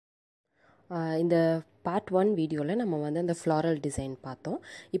இந்த பார்ட் 1 வீடியோவில் நம்ம வந்து அந்த ஃப்ளாரல் டிசைன் பார்த்தோம்.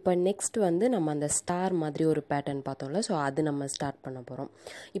 இப்போ நெக்ஸ்ட் வந்து நம்ம அந்த ஸ்டார் மாதிரி ஒரு பேட்டர்ன் பார்த்தோம்ல, ஸோ அது நம்ம ஸ்டார்ட் பண்ண போகிறோம்.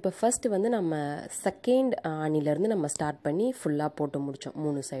 இப்போ ஃபஸ்ட்டு வந்து நம்ம செகண்ட் ஆணிலேருந்து நம்ம ஸ்டார்ட் பண்ணி ஃபுல்லாக போட்டு முடித்தோம்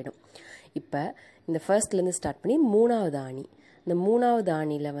 3 சைடும். இப்போ இந்த ஃபர்ஸ்ட்லேருந்து ஸ்டார்ட் பண்ணி 3வது ஆணி, இந்த 3வது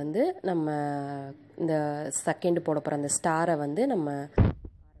ஆணியில் வந்து நம்ம இந்த செகண்ட் போட போகிற அந்த ஸ்டாரை வந்து நம்ம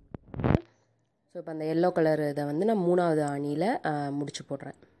ஸோ இப்போ அந்த எல்லோ கலர் இதை வந்து நான் 3வது ஆணியில் முடிச்சு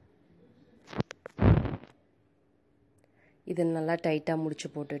போடுறேன். இது நல்லா டைட்டாக முடிச்சு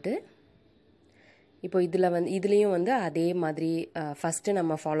போட்டுட்டு இப்போ இதுலேயும் வந்து அதே மாதிரி ஃபஸ்ட்டு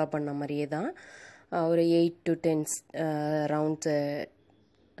நம்ம ஃபாலோ பண்ண மாதிரியே தான் ஒரு 8 to 10 ரவுண்ட்ஸு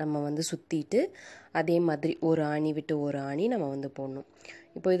நம்ம வந்து சுற்றிட்டு அதே மாதிரி ஒரு ஆணி விட்டு ஒரு ஆணி நம்ம வந்து போடணும்.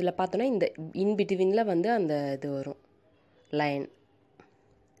 இப்போ இதில் பார்த்தோன்னா இந்த இன்பிட்வீனில் வந்து அந்த இது வரும் லைன்,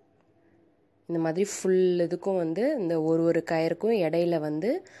 இந்த மாதிரி ஃபுல் இதுக்கும் வந்து இந்த ஒரு கயருக்கும் இடையில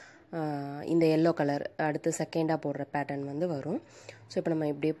வந்து இந்த எல்லோ கலர் அடுத்து செகண்டாக போடுற பேட்டர்ன் வந்து வரும். ஸோ இப்போ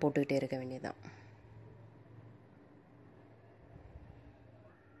நம்ம இப்படியே போட்டுக்கிட்டே இருக்க வேண்டியதுதான்.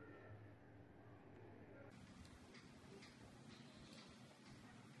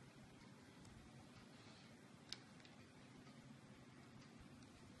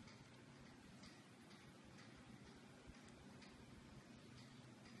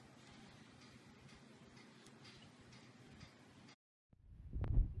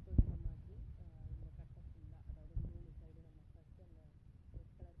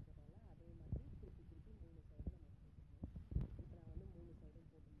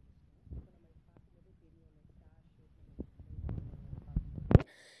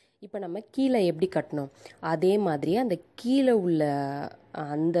 இப்போ நம்ம கீழே எப்படி கட்டணும் அதே மாதிரி அந்த கீழே உள்ள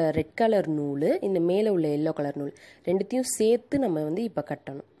அந்த ரெட் கலர் நூல், இந்த மேலே உள்ள எல்லோ கலர் நூல் ரெண்டுத்தையும் சேர்த்து நம்ம வந்து இப்போ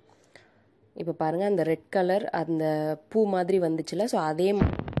கட்டணும். இப்போ பாருங்கள், அந்த ரெட் கலர் அந்த பூ மாதிரி வந்துச்சுல, ஸோ அதே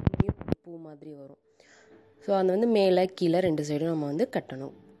மாதிரி பூ மாதிரி வரும். ஸோ அந்த வந்து மேலே கீழே 2 சைடும் நம்ம வந்து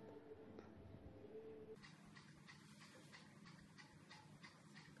கட்டணும்.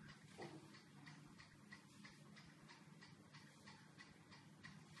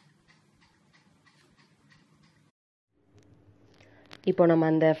 இப்போ நம்ம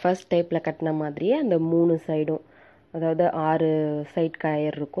அந்த ஃபர்ஸ்ட் டைப்பில் கட்டின மாதிரியே அந்த 3 சைடும், அதாவது 6 சைட்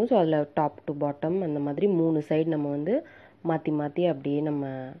கயர் இருக்கும். ஸோ அதில் டாப் டு பாட்டம் அந்த மாதிரி 3 சைடு நம்ம வந்து மாற்றி மாற்றி அப்படியே நம்ம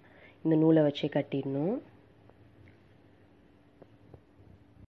இந்த நூலை வச்சே கட்டிடணும்.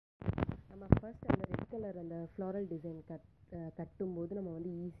 நம்ம ஃபர்ஸ்ட் அந்த ரெட் கலர் அந்த ஃப்ளாரல் டிசைன் கட்டும்போது நம்ம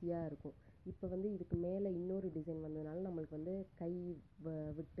வந்து ஈஸியாக இருக்கும். இப்போ வந்து இதுக்கு மேலே இன்னொரு டிசைன் வந்ததுனால நம்மளுக்கு வந்து கை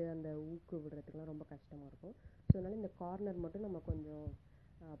விட்டு அந்த ஊக்கு விடுறதுக்குலாம் ரொம்ப கஷ்டமாக இருக்கும். ஸோ அதனால் இந்த கார்னர் மட்டும் நம்ம கொஞ்சம்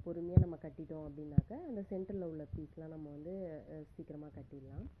பொறுமையாக நம்ம கட்டிட்டோம் அப்படின்னாக்க அந்த சென்டரில் உள்ள பீஸ்லாம் நம்ம வந்து சீக்கிரமாக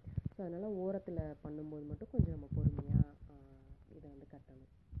கட்டிடலாம். ஸோ அதனால் ஓரத்தில் பண்ணும்போது மட்டும் கொஞ்சம் நம்ம பொறுமையாக இதை வந்து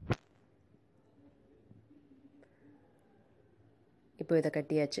கட்டணும். இப்போ இதை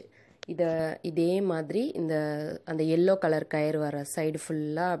கட்டியாச்சு. இதே மாதிரி அந்த எல்லோ கலர் கயிறு வர சைடு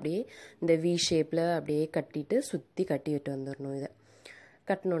ஃபுல்லாக அப்படியே இந்த வி ஷேப்பில் அப்படியே கட்டிட்டு சுற்றி கட்டிவிட்டு வந்துடணும். இதை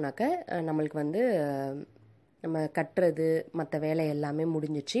கட்டினோன்னாக்க நம்மளுக்கு வந்து நம்ம கட்டுறது மற்ற வேலை எல்லாமே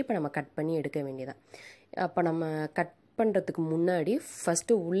முடிஞ்சிச்சு. இப்போ நம்ம கட் பண்ணி எடுக்க வேண்டியதான். அப்போ நம்ம கட் பண்ணுறதுக்கு முன்னாடி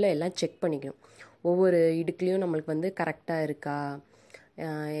ஃபஸ்ட்டு உள்ளே எல்லாம் செக் பண்ணிக்கணும். ஒவ்வொரு இடுக்குலேயும் நம்மளுக்கு வந்து கரெக்டாக இருக்கா,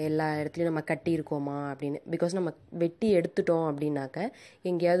 எல்லா இடத்துலையும் நம்ம கட்டியிருக்கோமா அப்படின்னு. பிகாஸ் நம்ம வெட்டி எடுத்துட்டோம் அப்படின்னாக்க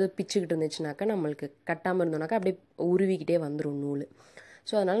எங்கேயாவது பிச்சுக்கிட்டு இருந்துச்சுனாக்கா நம்மளுக்கு கட்டாமல் இருந்தோம்னாக்கா அப்படியே உருவிக்கிட்டே வந்துடும் நூல்.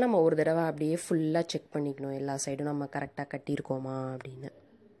 ஸோ அதனால் நம்ம ஒரு தடவை அப்படியே ஃபுல்லாக செக் பண்ணிக்கணும் எல்லா சைடும் நம்ம கரெக்டாக கட்டியிருக்கோமா அப்படின்னு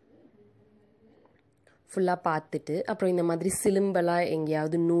ஃபுல்லாக பார்த்துட்டு, அப்புறம் இந்த மாதிரி சிலிம்பலாக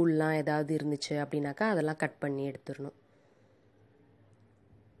எங்கேயாவது நூல்லாம் ஏதாவது இருந்துச்சு அப்படின்னாக்கா அதெல்லாம் கட் பண்ணி எடுத்துடணும்.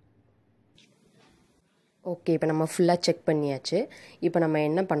 ஓகே, இப்போ நம்ம ஃபுல்லாக செக் பண்ணியாச்சு. இப்போ நம்ம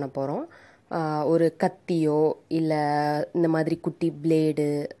என்ன பண்ண போகிறோம், ஒரு கத்தியோ இல்லை இந்த மாதிரி குட்டி பிளேடு,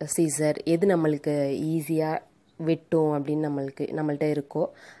 சீசர் எது நம்மளுக்கு ஈஸியாக வெட்டும் அப்படின்னு நம்மள்கிட்ட இருக்கோ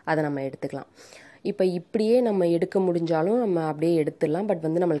அதை நம்ம எடுத்துக்கலாம். இப்போ இப்படியே நம்ம எடுக்க முடிஞ்சாலும் நம்ம அப்படியே எடுத்துடலாம். பட்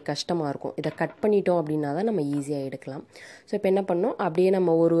வந்து நம்மளுக்கு கஷ்டமாக இருக்கும். இதை கட் பண்ணிட்டோம் அப்படின்னா தான் நம்ம ஈஸியாக எடுக்கலாம். ஸோ இப்போ என்ன பண்ணோம், அப்படியே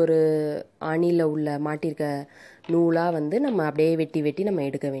நம்ம ஒரு ஆணியில் உள்ள மாட்டியிருக்க நூலாக வந்து நம்ம அப்படியே வெட்டி வெட்டி நம்ம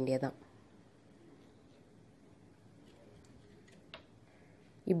எடுக்க வேண்டியதான்.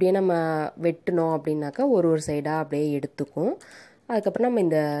 இப்படியே நம்ம வெட்டினோம் அப்படின்னாக்கா ஒரு சைடாக அப்படியே எடுத்துக்கும். அதுக்கப்புறம் நம்ம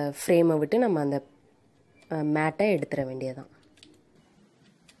இந்த ஃப்ரேமை விட்டு நம்ம அந்த மேட்டை எடுத்துட வேண்டியதான்.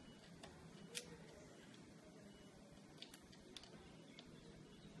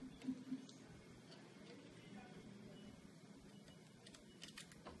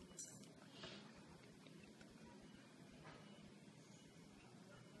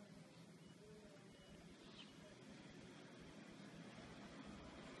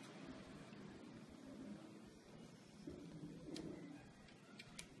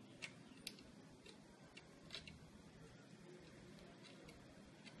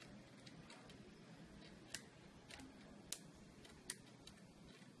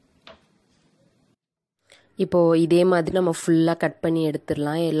 இப்போது இதே மாதிரி நம்ம ஃபுல்லாக கட் பண்ணி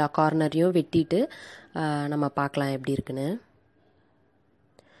எடுத்துடலாம். எல்லா கார்னரையும் வெட்டிட்டு நம்ம பார்க்கலாம் எப்படி இருக்குன்னு.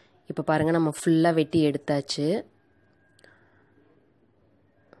 இப்போ பாருங்கள், நம்ம ஃபுல்லாக வெட்டி எடுத்தாச்சு.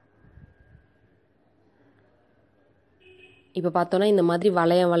 இப்போ பார்த்தோன்னா இந்த மாதிரி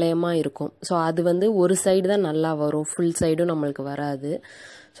வளையமாக இருக்கும். ஸோ அது வந்து ஒரு சைடு தான் நல்லா வரும், ஃபுல் சைடும் நம்மளுக்கு வராது.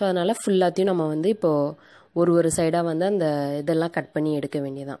 ஸோ அதனால் ஃபுல்லாத்தையும் நம்ம வந்து இப்போது ஒரு சைடாக வந்து அந்த இதெல்லாம் கட் பண்ணி எடுக்க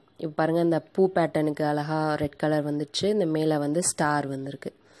வேண்டியதான். இப்போ பாருங்கள், இந்த பூ பேட்டர்னுக்கு அழகாக ரெட் கலர் வந்துடுச்சு. இந்த மேலே வந்து ஸ்டார்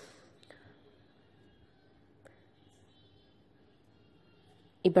வந்திருக்கு.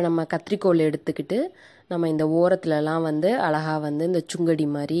 இப்போ நம்ம கத்திரிக்கோல் எடுத்துக்கிட்டு நம்ம இந்த ஓரத்துலலாம் வந்து அழகாக வந்து இந்த சுங்கடி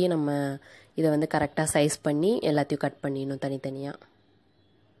மாதிரி நம்ம இதை வந்து கரெக்டாக சைஸ் பண்ணி எல்லாத்தையும் கட் பண்ணிடணும் தனித்தனியாக.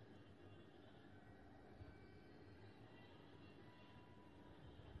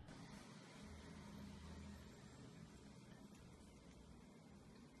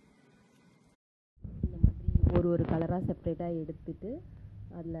 இந்த மாதிரி ஒரு கலராக செப்ரேட்டாக எடுத்துட்டு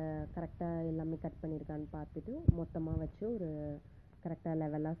அதில் கரெக்டாக எல்லாமே கட் பண்ணியிருக்கான்னு பார்த்துட்டு மொத்தமாக வச்சு ஒரு கரெக்டாக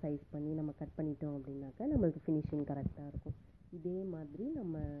லெவலாக சைஸ் பண்ணி நம்ம கட் பண்ணிட்டோம் அப்படின்னாக்கா நம்மளுக்கு ஃபினிஷிங் கரெக்டாக இருக்கும். இதே மாதிரி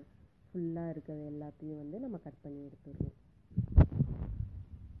நம்ம ஃபுல்லாக இருக்கிறது எல்லாத்தையும் வந்து நம்ம கட் பண்ணி எடுத்துடணும்.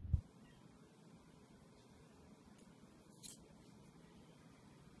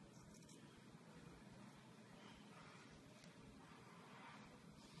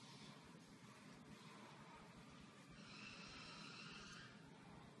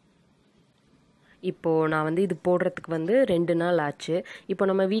 இப்போது நான் வந்து இது போடுறதுக்கு வந்து 2 நாள் ஆச்சு. இப்போ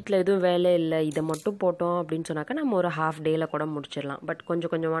நம்ம வீட்டில் எதுவும் வேலை இல்லை, இதை மட்டும் போட்டோம் அப்படின்னு சொன்னாக்கா நம்ம ஒரு ஹாஃப் டேயில் கூட முடிச்சிடலாம். பட்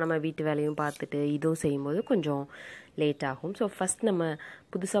கொஞ்சம் கொஞ்சமாக நம்ம வீட்டு வேலையும் பார்த்துட்டு இதுவும் செய்யும்போது கொஞ்சம் லேட் ஆகும். ஸோ ஃபஸ்ட் நம்ம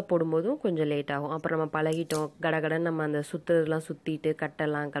புதுசாக போடும்போதும் கொஞ்சம் லேட் ஆகும். அப்புறம் நம்ம பழகிட்டோம், கடகடன் நம்ம அந்த சுற்றுறதுலாம் சுற்றிட்டு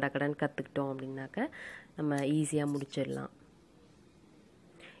கட்டெல்லாம் கடகடன் கற்றுக்கிட்டோம் அப்படின்னாக்கா நம்ம ஈஸியாக முடிச்சிடலாம்.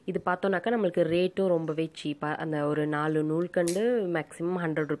 இது பார்த்தோன்னாக்கா நம்மளுக்கு ரேட்டும் ரொம்பவே சீப்பாக, அந்த ஒரு 4 நூல்கண்டு மேக்ஸிமம்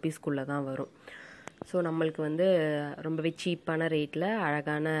 100 ருபீஸ்க்குள்ளே தான் வரும். ஸோ நம்மளுக்கு வந்து ரொம்பவே சீப்பான ரேட்டில்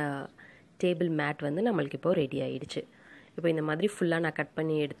அழகான டேபிள் மேட் வந்து நம்மளுக்கு இப்போது ரெடி ஆகிடுச்சு. இப்போ இந்த மாதிரி ஃபுல்லாக நான் கட்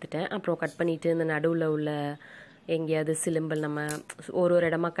பண்ணி எடுத்துட்டேன். அப்புறம் கட் பண்ணிவிட்டு இந்த நடுவில் உள்ள எங்கேயாவது சிலிம்பல் நம்ம ஒரு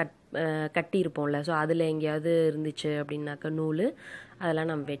இடமா கட்டியிருப்போம்ல, ஸோ அதில் எங்கேயாவது இருந்துச்சு அப்படின்னாக்கா நூல்,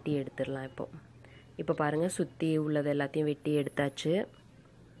 அதெல்லாம் நம்ம வெட்டி எடுத்துடலாம். இப்போ பாருங்கள், சுற்றி உள்ளது எல்லாத்தையும் வெட்டி எடுத்தாச்சு.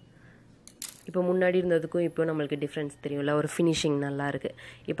 இப்போ முன்னாடி இருந்ததுக்கும் இப்போ நம்மளுக்கு டிஃப்ரென்ஸ் தெரியும்ல, ஒரு ஃபினிஷிங் நல்லா இருக்குது.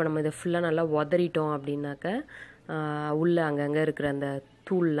 இப்போ நம்ம இதை ஃபுல்லாக நல்லா உதறிட்டோம் அப்படின்னாக்கா உள்ளே அங்கங்கே இருக்கிற அந்த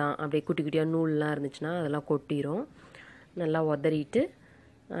தூள்லாம் அப்படியே குட்டி குட்டியாக நூல்லாம் இருந்துச்சுன்னா அதெல்லாம் கொட்டிடும். நல்லா உதறிட்டு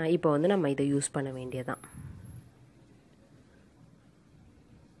இப்போ வந்து நம்ம இதை யூஸ் பண்ண வேண்டியதான்.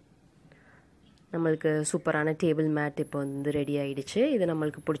 நம்மளுக்கு சூப்பரான டேபிள் மேட் இப்போ வந்து ரெடி ஆகிடுச்சு. இது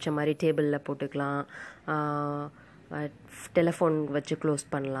நம்மளுக்கு பிடிச்ச மாதிரி டேபிளில் போட்டுக்கலாம், டெலிஃபோன் வச்சு க்ளோஸ்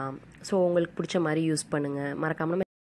பண்ணலாம். ஸோ உங்களுக்கு பிடிச்ச மாதிரி யூஸ் பண்ணுங்கள். மறக்காமல்